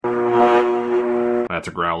that's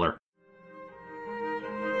a growler.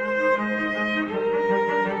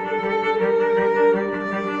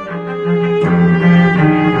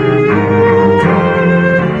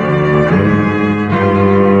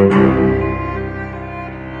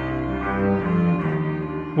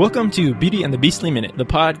 Welcome to Beauty and the Beastly Minute, the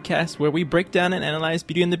podcast where we break down and analyze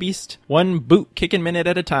Beauty and the Beast one boot-kicking minute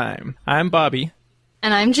at a time. I'm Bobby.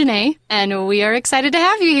 And I'm Janae, and we are excited to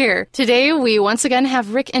have you here. Today, we once again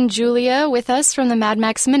have Rick and Julia with us from the Mad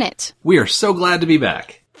Max Minute. We are so glad to be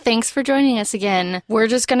back. Thanks for joining us again. We're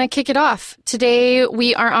just going to kick it off. Today,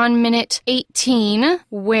 we are on minute 18,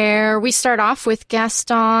 where we start off with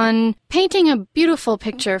Gaston painting a beautiful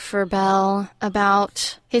picture for Belle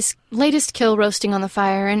about his latest kill roasting on the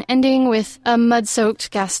fire, and ending with a mud-soaked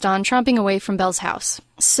Gaston tromping away from Belle's house.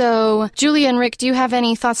 So, Julia and Rick, do you have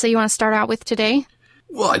any thoughts that you want to start out with today?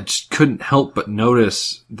 Well, I just couldn't help but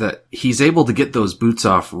notice that he's able to get those boots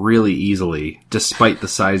off really easily, despite the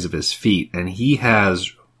size of his feet, and he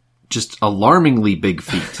has just alarmingly big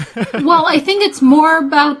feet. Well, I think it's more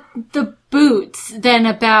about the boots than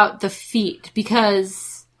about the feet,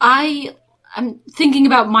 because I'm thinking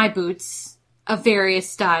about my boots of various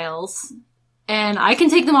styles, and I can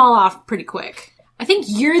take them all off pretty quick. I think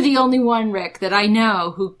you're the only one, Rick, that I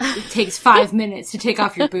know who it takes 5 minutes to take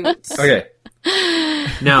off your boots. Okay.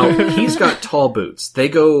 Now, he's got tall boots. They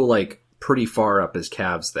go, like, pretty far up his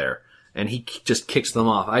calves there, and he just kicks them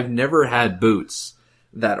off. I've never had boots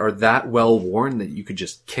that are that well worn that you could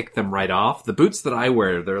just kick them right off. The boots that I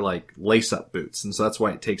wear, they're like lace-up boots, and so that's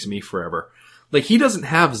why it takes me forever. Like, he doesn't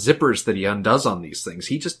have zippers that he undoes on these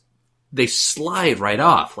things. They slide right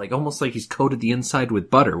off, like almost like he's coated the inside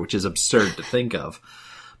with butter, which is absurd to think of.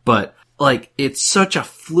 But, like, it's such a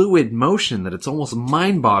fluid motion that it's almost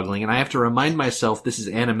mind-boggling, and I have to remind myself this is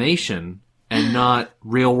animation and not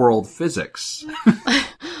real-world physics.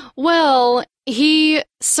 Well,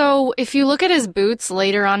 so if you look at his boots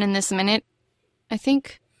later on in this minute, I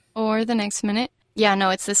think, or the next minute. Yeah, no,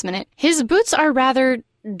 it's this minute. His boots are rather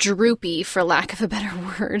droopy, for lack of a better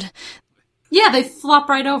word. Yeah, they flop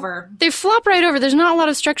right over. They flop right over. There's not a lot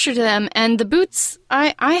of structure to them. And the boots,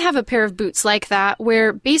 I have a pair of boots like that,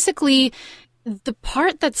 where basically the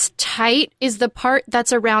part that's tight is the part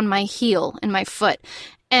that's around my heel and my foot.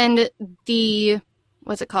 And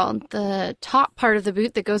what's it called? The top part of the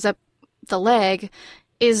boot that goes up the leg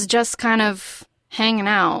is just kind of hanging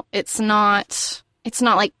out. It's not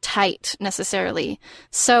like tight necessarily.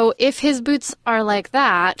 So if his boots are like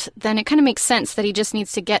that, then it kind of makes sense that he just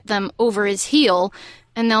needs to get them over his heel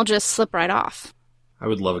and they'll just slip right off. I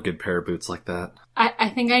would love a good pair of boots like that. I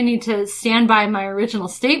think I need to stand by my original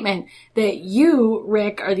statement that you,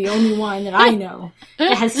 Rick, are the only one that I know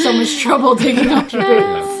that has so much trouble taking off your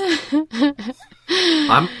boots.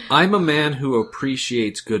 I'm a man who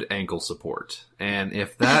appreciates good ankle support, and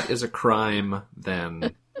if that is a crime,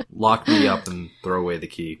 then lock me up and throw away the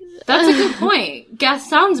key. That's a good point.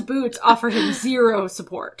 Gaston's boots offer him zero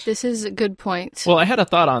support. This is a good point. Well, I had a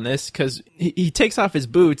thought on this, because he takes off his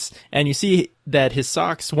boots, and you see that his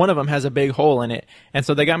socks, one of them has a big hole in it, and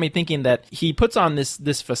so they got me thinking that he puts on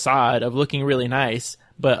this facade of looking really nice,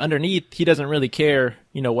 but underneath, he doesn't really care,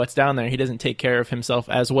 what's down there. He doesn't take care of himself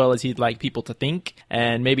as well as he'd like people to think.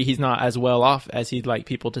 And maybe he's not as well off as he'd like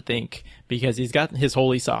people to think, because he's got his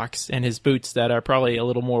holey socks and his boots that are probably a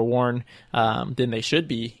little more worn than they should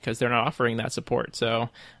be, because they're not offering that support. So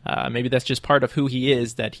maybe that's just part of who he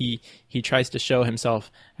is, that he tries to show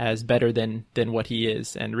himself as better than what he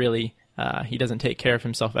is. And really, he doesn't take care of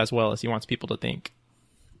himself as well as he wants people to think.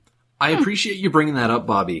 I appreciate you bringing that up,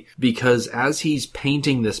 Bobby, because as he's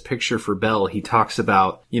painting this picture for Belle, he talks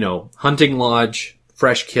about, hunting lodge,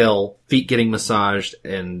 fresh kill, feet getting massaged,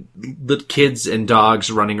 and the kids and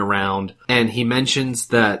dogs running around. And he mentions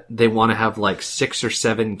that they want to have like 6 or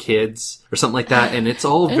 7 kids or something like that. And it's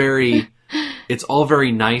all very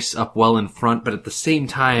nice up well in front. But at the same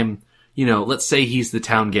time, let's say he's the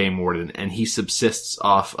town game warden and he subsists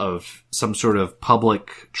off of some sort of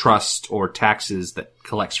public trust or taxes that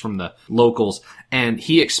collects from the locals, and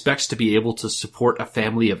he expects to be able to support a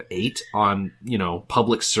family of 8 on,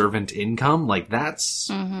 public servant income. Like,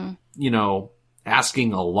 that's,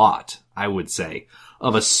 asking a lot, I would say,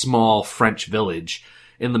 of a small French village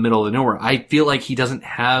in the middle of nowhere. I feel like he doesn't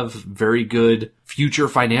have very good future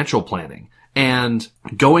financial planning. And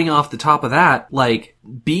going off the top of that, like,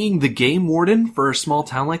 being the game warden for a small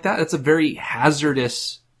town like that, that's a very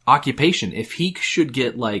hazardous occupation. If he should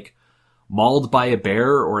get, like, mauled by a bear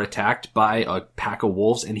or attacked by a pack of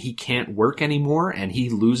wolves and he can't work anymore and he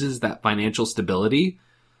loses that financial stability,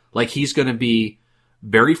 like, he's going to be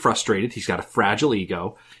very frustrated. He's got a fragile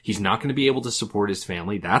ego. He's not going to be able to support his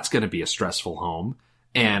family. That's going to be a stressful home.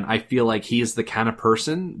 And I feel like he is the kind of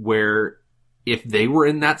person where if they were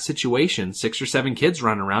in that situation, 6 or 7 kids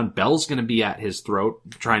running around, Belle's going to be at his throat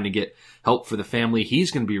trying to get help for the family.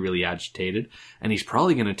 He's going to be really agitated, and he's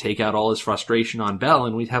probably going to take out all his frustration on Belle,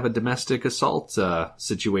 and we'd have a domestic assault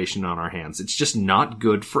situation on our hands. It's just not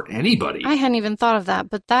good for anybody. I hadn't even thought of that,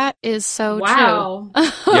 but that is so Wow. true.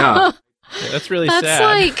 Yeah. Yeah, that's really That's sad.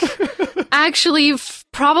 like actually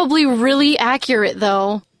probably really accurate,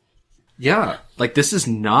 though. Yeah. Like, this is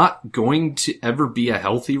not going to ever be a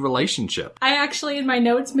healthy relationship. I actually, in my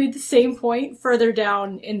notes, made the same point further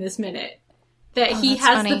down in this minute. That he that's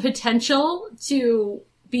has funny. the potential to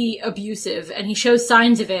be abusive, and he shows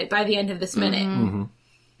signs of it by the end of this minute.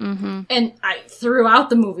 And throughout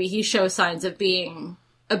the movie, he shows signs of being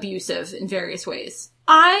abusive in various ways.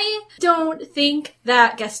 I don't think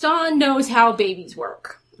that Gaston knows how babies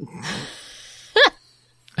work.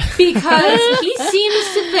 Because he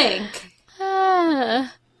seems to think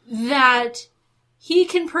that he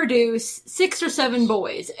can produce 6 or 7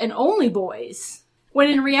 boys, and only boys. When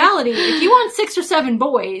in reality, if he wants 6 or 7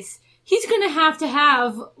 boys, he's gonna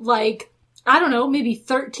have, like, I don't know, maybe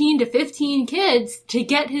 13 to 15 kids to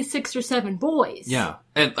get his 6 or 7 boys. Yeah.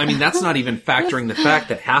 And, I mean, that's not even factoring the fact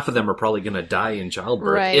that half of them are probably going to die in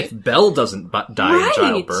childbirth. Right. If Belle doesn't die in Right.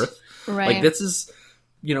 childbirth. Right. Like, this is,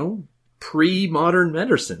 pre-modern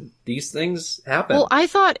medicine. These things happen. Well, I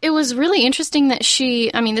thought it was really interesting that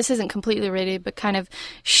this isn't completely related, but kind of,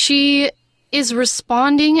 she is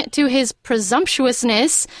responding to his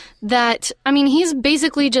presumptuousness that, he's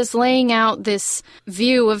basically just laying out this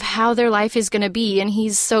view of how their life is going to be, and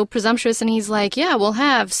he's so presumptuous, and he's like, yeah, we'll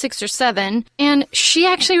have 6 or 7. And she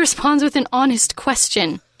actually responds with an honest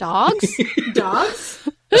question. Dogs? Dogs?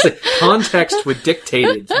 Context would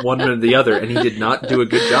dictate one or the other, and he did not do a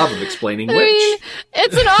good job of explaining which.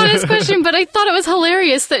 It's an honest question, but I thought it was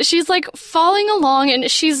hilarious that she's like falling along and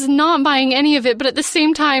she's not buying any of it, but at the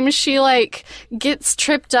same time she like gets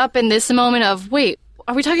tripped up in this moment of, wait,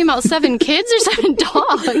 are we talking about 7 kids or 7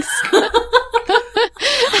 dogs?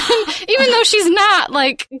 Even though she's not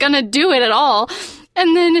like gonna do it at all.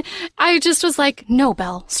 And then I just was like, no,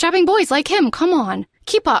 Belle, strapping boys like him, come on,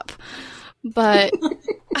 keep up. But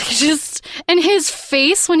and his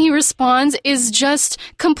face when he responds is just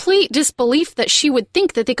complete disbelief that she would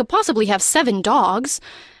think that they could possibly have 7 dogs.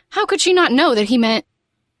 How could she not know that he meant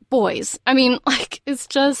boys? It's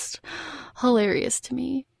just hilarious to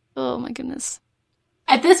me. Oh my goodness.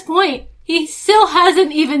 At this point, he still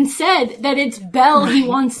hasn't even said that it's Belle he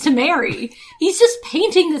wants to marry. He's just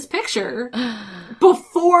painting this picture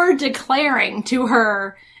before declaring to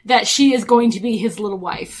her that she is going to be his little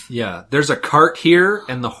wife. Yeah, there's a cart here,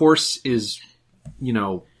 and the horse is,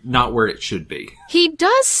 not where it should be. He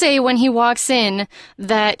does say when he walks in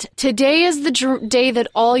that today is the day that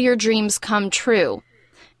all your dreams come true.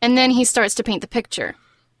 And then he starts to paint the picture.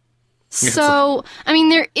 So,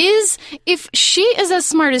 there is, if she is as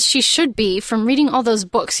smart as she should be from reading all those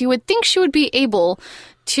books, you would think she would be able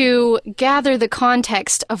to gather the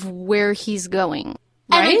context of where he's going.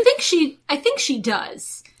 Right? And I think she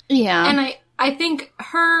does. Yeah. And I think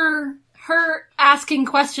her asking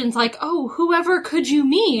questions like, oh, whoever could you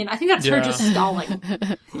mean? I think that's her just stalling.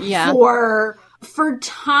 Yeah. For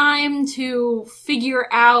time to figure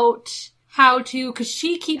out because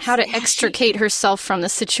she keeps... How to extricate herself from the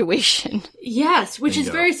situation. Yes, which is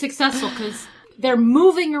very successful because they're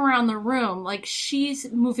moving around the room. Like,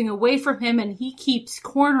 she's moving away from him and he keeps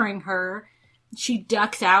cornering her. She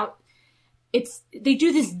ducks out. They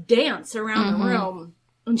do this dance around the room,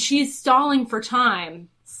 and she's stalling for time,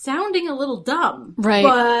 sounding a little dumb. Right.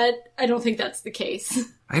 But I don't think that's the case.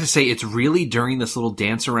 I gotta say, it's really during this little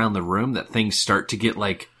dance around the room that things start to get,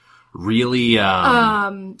 like, really,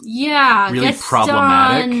 really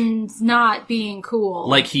problematic. Gaston's not being cool.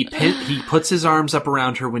 Like, he puts his arms up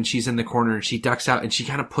around her when she's in the corner, and she ducks out, and she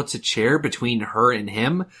kind of puts a chair between her and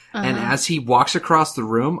him. And as he walks across the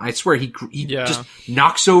room, I swear he just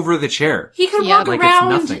knocks over the chair. He could walk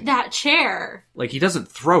around that chair. Like, he doesn't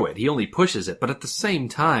throw it; he only pushes it. But at the same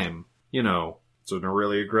time, it's a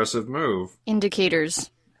really aggressive move. Indicators.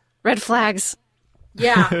 Red flags.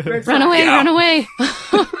 Yeah. Run away, run away.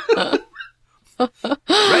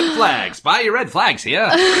 Red flags. Buy your red flags here.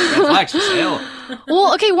 Red flags for sale.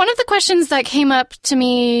 Well, okay, one of the questions that came up to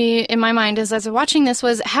me in my mind as I was watching this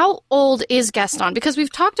was, how old is Gaston? Because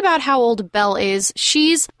we've talked about how old Belle is.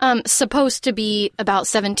 She's supposed to be about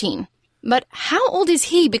 17. But how old is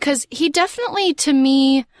he? Because he definitely, to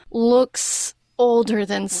me, looks older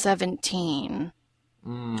than 17.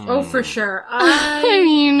 Oh, for sure.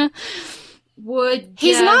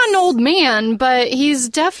 He's not an old man, but he's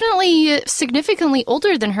definitely significantly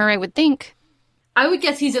older than her, I would think. I would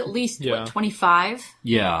guess he's at least, Yeah. 25?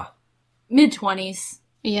 Yeah. Mid-20s.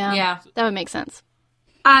 Yeah. Yeah. That would make sense.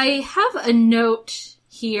 I have a note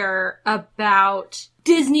here about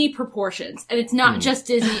Disney proportions. And it's not just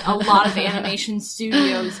Disney. A lot of animation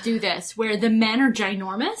studios do this, where the men are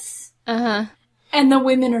ginormous and the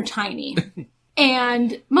women are tiny.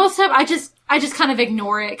 And most of the time, I just kind of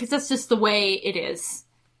ignore it because that's just the way it is.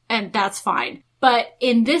 And that's fine. But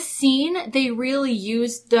in this scene, they really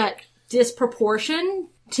used that disproportion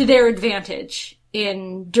to their advantage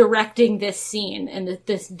in directing this scene and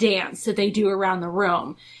this dance that they do around the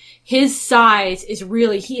room. His size is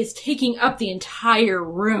really, he is taking up the entire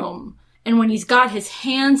room. And when he's got his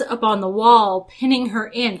hands up on the wall, pinning her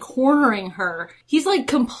in, cornering her, he's like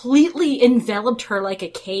completely enveloped her like a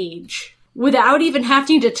cage without even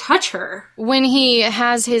having to touch her. When he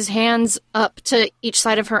has his hands up to each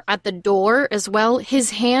side of her at the door as well,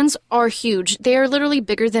 his hands are huge. They are literally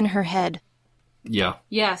bigger than her head. Yeah.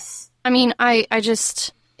 Yes. I mean, I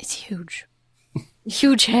just, it's huge.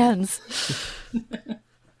 Huge hands.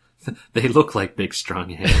 They look like big, strong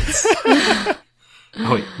hands.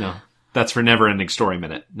 Oh, wait, no. That's for Never Ending Story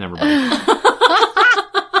Minute. Never mind.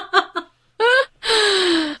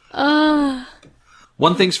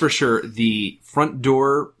 One thing's for sure, the front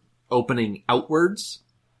door opening outwards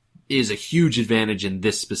is a huge advantage in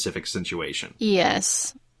this specific situation.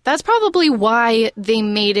 Yes. That's probably why they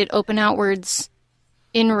made it open outwards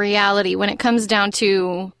in reality. When it comes down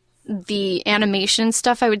to the animation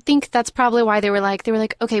stuff, I would think that's probably why they were like,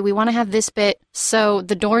 okay, we want to have this bit, so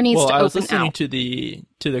the door needs to I was open listening out.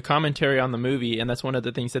 to the commentary on the movie, and that's one of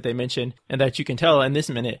the things that they mentioned, and that you can tell in this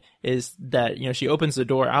minute is that, you know, she opens the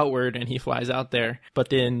door outward and he flies out there, but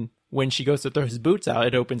then when she goes to throw his boots out,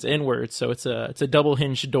 it opens inward. So it's a double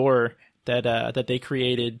hinged door that they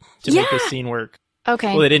created to make this scene work.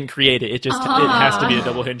 Okay. Well, they didn't create it. It just it has to be a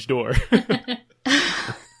double hinged door.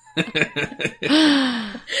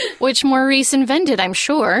 Which Maurice invented, I'm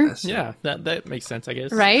sure. Yeah, that makes sense, I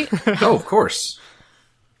guess. Right? Oh, of course.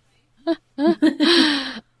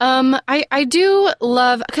 I do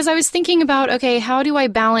love, because I was thinking about, okay, how do I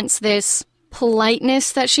balance this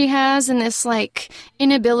politeness that she has and this, like,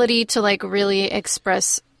 inability to, like, really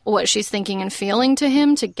express what she's thinking and feeling to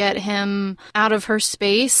him to get him out of her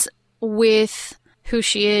space with who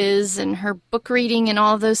she is and her book reading and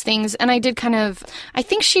all of those things. And I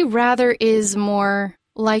think she rather is more,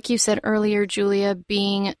 like you said earlier, Julia,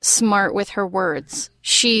 being smart with her words.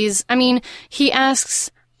 He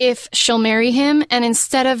asks if she'll marry him, and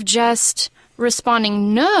instead of just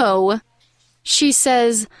responding no, she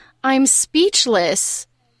says, I'm speechless.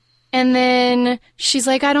 And then she's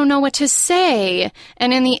like, I don't know what to say.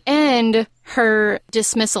 And in the end, her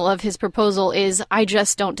dismissal of his proposal is, I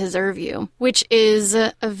just don't deserve you, which is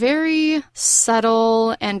a very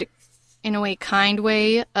subtle and, in a way, kind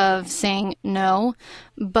way of saying no.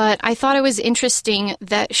 But I thought it was interesting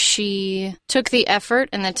that she took the effort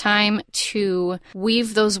and the time to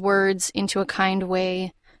weave those words into a kind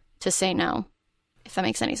way to say no, if that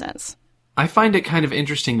makes any sense. I find it kind of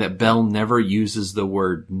interesting that Belle never uses the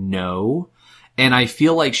word no, and I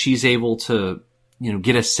feel like she's able to,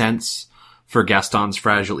 get a sense for Gaston's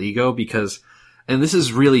fragile ego because, and this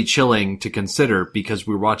is really chilling to consider because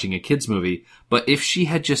we're watching a kid's movie, but if she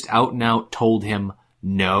had just out and out told him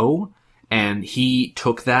no, and he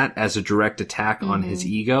took that as a direct attack on his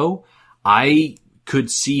ego, I could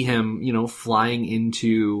see him, flying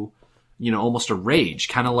into, almost a rage,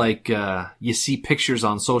 kind of like you see pictures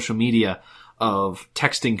on social media of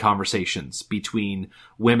texting conversations between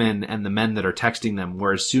women and the men that are texting them,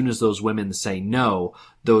 where as soon as those women say no,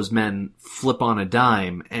 those men flip on a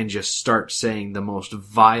dime and just start saying the most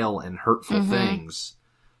vile and hurtful things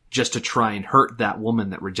just to try and hurt that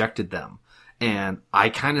woman that rejected them. And I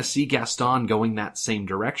kind of see Gaston going that same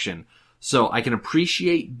direction. So I can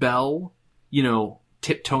appreciate Belle,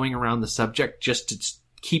 tiptoeing around the subject just to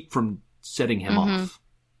keep from setting him off.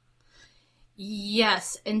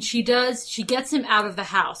 Yes, and she gets him out of the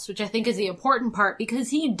house, which I think is the important part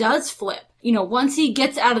because he does flip. Once he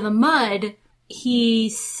gets out of the mud, he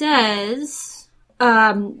says,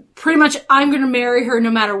 pretty much, I'm going to marry her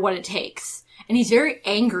no matter what it takes. And he's very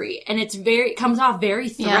angry, and it comes off very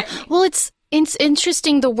threatening. Yeah. Well, it's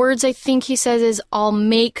interesting. The words I think he says is, I'll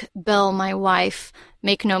make Belle my wife.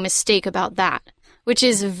 Make no mistake about that. Which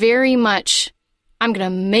is very much, I'm going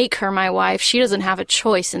to make her my wife. She doesn't have a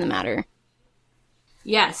choice in the matter.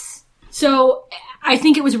 Yes. So I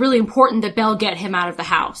think it was really important that Belle get him out of the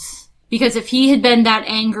house. Because if he had been that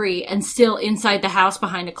angry and still inside the house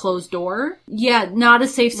behind a closed door, not a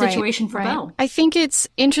safe situation for Belle. I think it's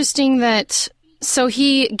interesting that, so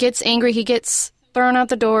he gets angry, he gets thrown out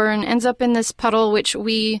the door and ends up in this puddle, which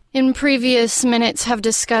we, in previous minutes, have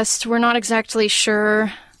discussed. We're not exactly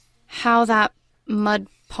sure how that mud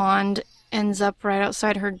pond ends up right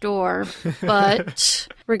outside her door. But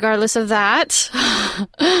regardless of that...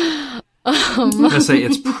 I'm going to say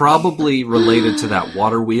it's probably related to that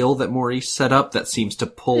water wheel that Maurice set up that seems to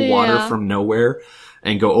pull water from nowhere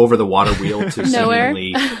and go over the water wheel to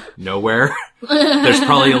seemingly nowhere. There's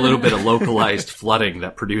probably a little bit of localized flooding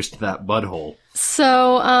that produced that mud hole.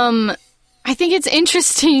 So, I think it's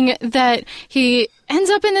interesting that he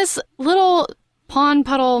ends up in this little pond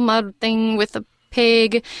puddle mud thing with a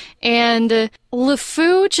pig, and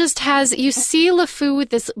LeFou just has, you see LeFou with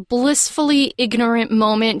this blissfully ignorant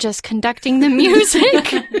moment just conducting the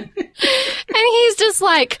music. And he's just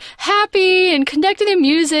like happy and conducting the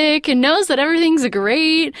music and knows that everything's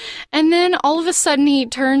great. And then all of a sudden he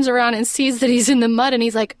turns around and sees that he's in the mud and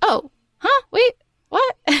he's like, oh, huh? Wait,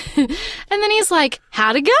 what? And then he's like,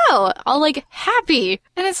 how'd it go? All like happy.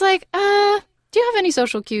 And it's like, do you have any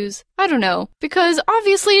social cues? I don't know. Because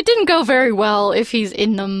obviously it didn't go very well if he's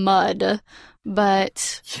in the mud.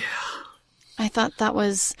 But yeah, I thought that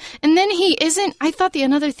was... And then he isn't... I thought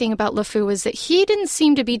another thing about LeFou was that he didn't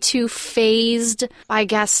seem to be too fazed by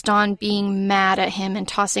Gaston being mad at him and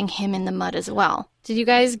tossing him in the mud as well. Did you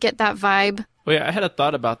guys get that vibe? Well, yeah, I had a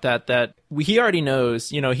thought about that he already knows,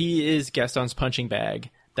 he is Gaston's punching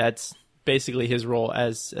bag. That's basically his role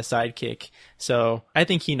as a sidekick. So I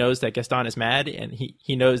think he knows that Gaston is mad and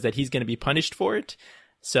he knows that he's going to be punished for it.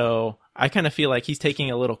 So I kind of feel like he's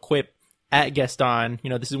taking a little quip at Gaston.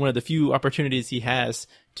 This is one of the few opportunities he has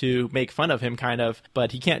to make fun of him kind of,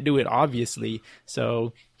 but he can't do it obviously.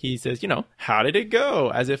 So he says, how did it go?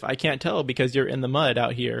 As if I can't tell because you're in the mud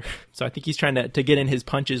out here. So I think he's trying to get in his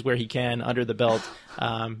punches where he can under the belt.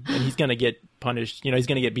 And he's going to get punished. He's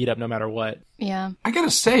going to get beat up no matter what. Yeah. I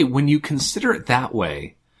gotta say, when you consider it that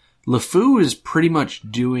way, LeFou is pretty much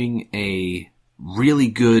doing a really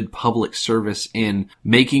good public service in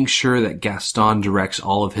making sure that Gaston directs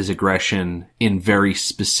all of his aggression in very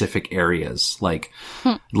specific areas. Like,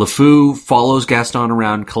 LeFou follows Gaston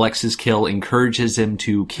around, collects his kill, encourages him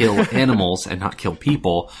to kill animals and not kill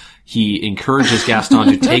people. He encourages Gaston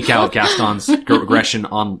to take out Gaston's aggression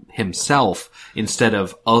on himself instead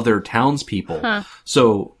of other townspeople.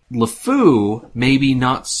 So LeFou, maybe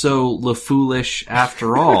not so LeFoulish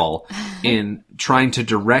after all, in trying to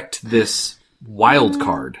direct this wild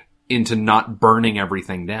card into not burning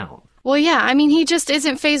everything down. Well, yeah, I mean, he just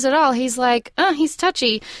isn't fazed at all. He's like, he's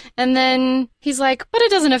touchy. And then he's like, but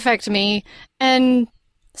it doesn't affect me. And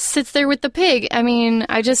sits there with the pig. I mean,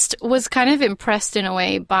 I just was kind of impressed in a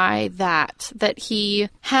way by that he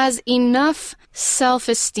has enough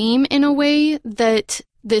self-esteem in a way that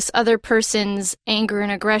this other person's anger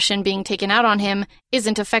and aggression being taken out on him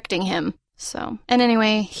isn't affecting him. So, and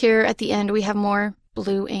anyway, here at the end, we have more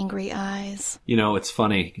blue angry eyes. It's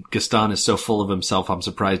funny. Gaston is so full of himself, I'm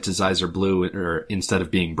surprised his eyes are blue instead of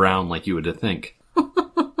being brown like you would think.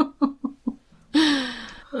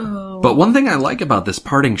 But one thing I like about this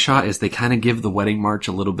parting shot is they kind of give the wedding march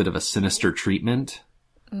a little bit of a sinister treatment.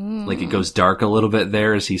 Like it goes dark a little bit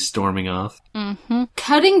there as he's storming off. Mm-hmm.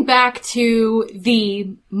 Cutting back to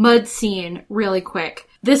the mud scene really quick.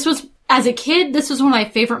 As a kid, this was one of my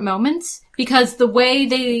favorite moments because the way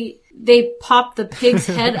they pop the pig's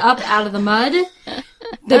head up out of the mud,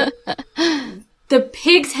 the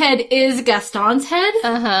pig's head is Gaston's head.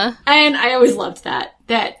 Uh-huh. And I always loved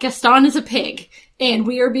that Gaston is a pig. And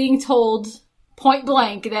we are being told point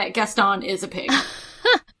blank that Gaston is a pig.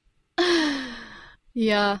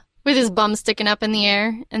 Yeah. With his bum sticking up in the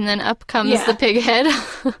air, and then up comes the pig head.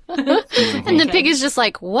 And the pig is just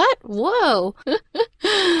like, what? Whoa.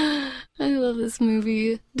 I love this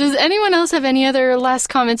movie. Does anyone else have any other last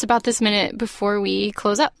comments about this minute before we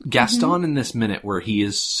close up? Gaston in this minute where he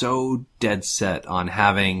is so dead set on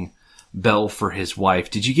having Belle for his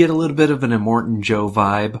wife. Did you get a little bit of an Immortan Joe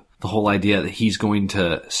vibe? The whole idea that he's going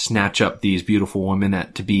to snatch up these beautiful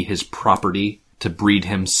women to be his property, to breed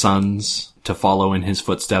him sons, to follow in his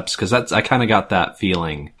footsteps? Because I kind of got that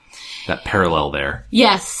feeling, that parallel there.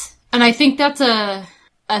 Yes. And I think that's a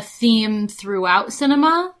theme throughout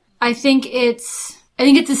cinema. I think it's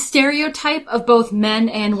a stereotype of both men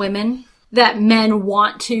and women, that men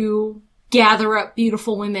want to gather up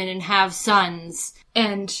beautiful women and have sons,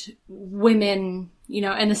 and women,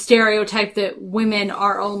 and the stereotype that women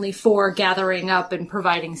are only for gathering up and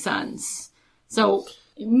providing sons. So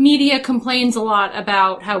media complains a lot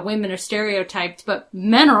about how women are stereotyped, but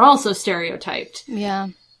men are also stereotyped. Yeah.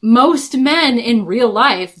 Most men in real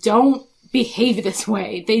life don't behave this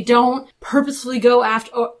way. They don't purposefully go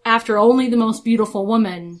after only the most beautiful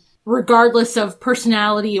woman regardless of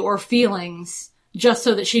personality or feelings, just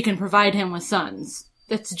so that she can provide him with sons.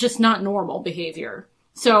 That's just not normal behavior.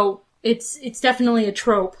 So it's definitely a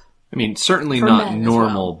trope. I mean, certainly For not men as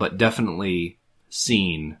normal, well. but definitely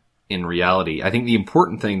seen in reality. I think the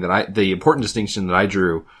important distinction that I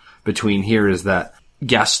drew between here is that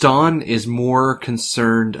Gaston is more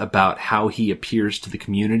concerned about how he appears to the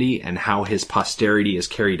community and how his posterity is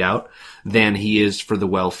carried out than he is for the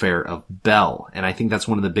welfare of Belle. And I think that's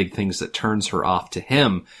one of the big things that turns her off to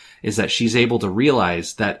him, is that she's able to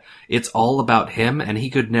realize that it's all about him and he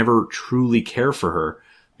could never truly care for her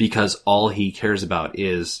because all he cares about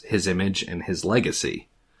is his image and his legacy.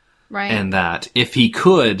 Right. And that if he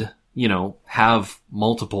could, have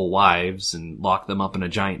multiple wives and lock them up in a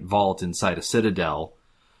giant vault inside a citadel,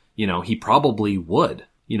 he probably would,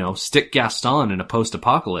 stick Gaston in a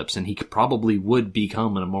post-apocalypse and he probably would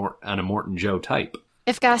become an Immortan Joe type.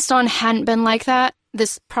 If Gaston hadn't been like that,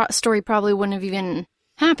 this story probably wouldn't have even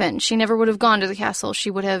happened. She never would have gone to the castle. She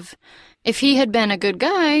would have, if he had been a good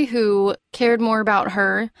guy who cared more about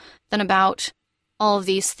her than about all of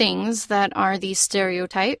these things that are these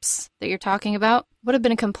stereotypes that you're talking about, would have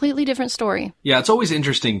been a completely different story. Yeah, it's always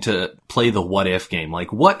interesting to play the what if game.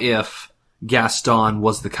 Like, what if Gaston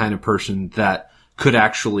was the kind of person that could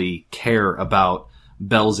actually care about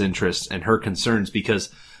Belle's interests and her concerns,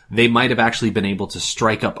 because they might have actually been able to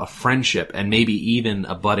strike up a friendship and maybe even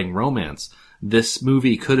a budding romance. This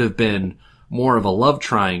movie could have been more of a love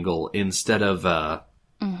triangle instead of a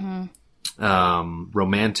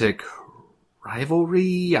romantic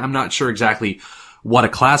rivalry. I'm not sure exactly what to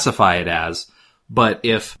classify it as, but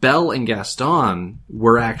if Belle and Gaston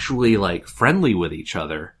were actually like friendly with each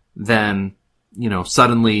other, then,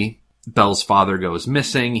 suddenly Belle's father goes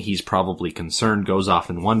missing. He's probably concerned, goes off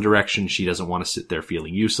in one direction. She doesn't want to sit there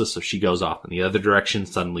feeling useless, so she goes off in the other direction.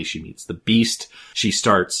 Suddenly she meets the Beast. She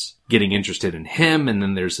starts getting interested in him, and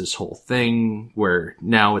then there's this whole thing where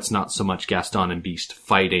now it's not so much Gaston and Beast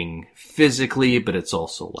fighting physically, but it's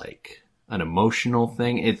also like an emotional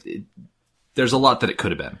thing. There's a lot that it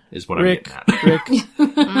could have been, is what I'm getting at. Rick,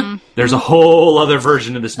 There's a whole other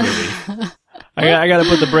version of this movie. I got to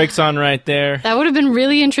put the brakes on right there. That would have been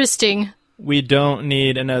really interesting. We don't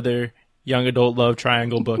need another young adult love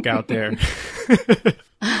triangle book out there.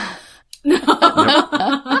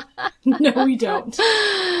 No, we don't.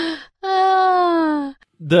 Ah.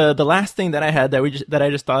 The last thing that I had that I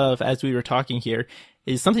just thought of as we were talking here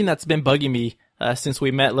is something that's been bugging me since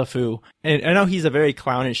we met LeFou. And I know he's a very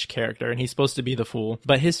clownish character and he's supposed to be the fool,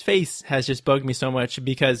 but his face has just bugged me so much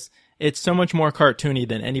because it's so much more cartoony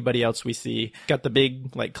than anybody else we see. Got the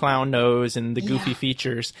big like clown nose and the goofy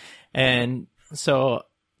features. And so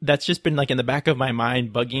that's just been like in the back of my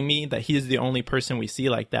mind bugging me that he's the only person we see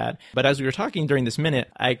like that. But as we were talking during this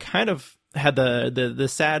minute, I kind of had the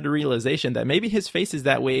sad realization that maybe his face is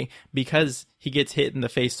that way because he gets hit in the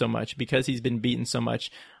face so much, because he's been beaten so much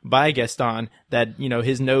by Gaston that,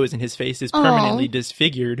 his nose and his face is permanently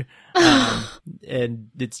disfigured. And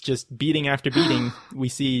it's just beating after beating we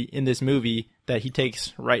see in this movie that he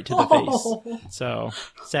takes right to the face. So,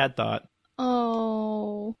 sad thought.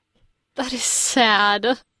 Oh, that is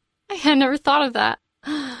sad. I had never thought of that.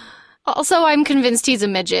 Also, I'm convinced he's a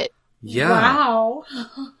midget. Yeah. Wow.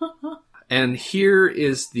 And here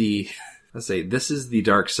is this is the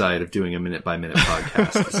dark side of doing a minute-by-minute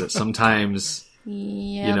podcast, is that sometimes,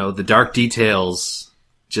 the dark details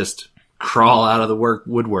just crawl out of the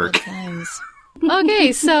woodwork.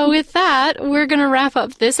 Okay, so with that, we're going to wrap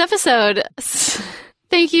up this episode.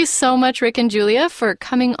 Thank you so much, Rick and Julia, for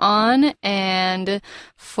coming on and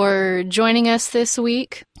for joining us this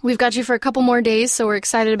week. We've got you for a couple more days, so we're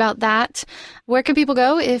excited about that. Where can people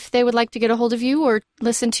go if they would like to get a hold of you or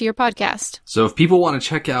listen to your podcast? So if people want to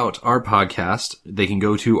check out our podcast, they can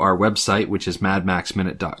go to our website, which is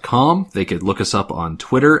madmaxminute.com. They could look us up on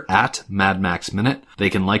Twitter at madmaxminute. They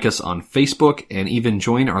can like us on Facebook and even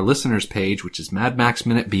join our listeners page, which is Mad Max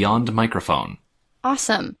Minute Beyond Microphone.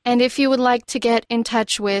 Awesome. And if you would like to get in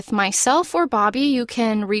touch with myself or Bobby, you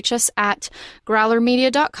can reach us at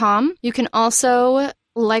growlermedia.com. You can also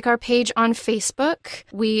like our page on Facebook.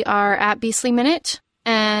 We are at Beastly Minute,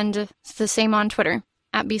 and it's the same on Twitter,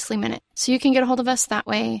 at Beastly Minute. So you can get a hold of us that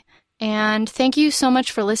way. And thank you so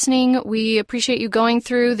much for listening. We appreciate you going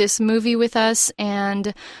through this movie with us,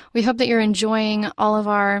 and we hope that you're enjoying all of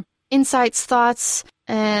our insights, thoughts,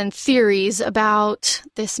 and theories about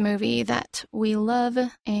this movie that we love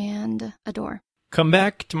and adore. Come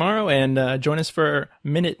back tomorrow and join us for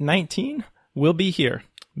minute 19. We'll be here.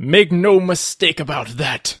 Make no mistake about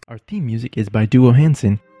that. Our theme music is by Duo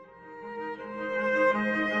Hansen.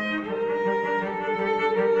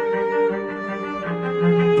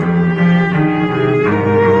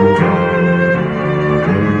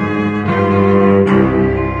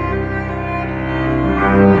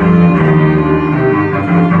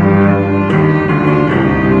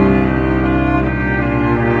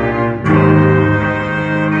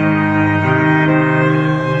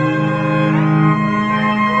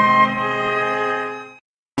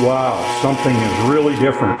 Wow, something is really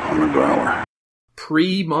different on the Growler.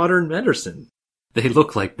 Pre-modern medicine. They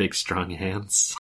look like big strong hands.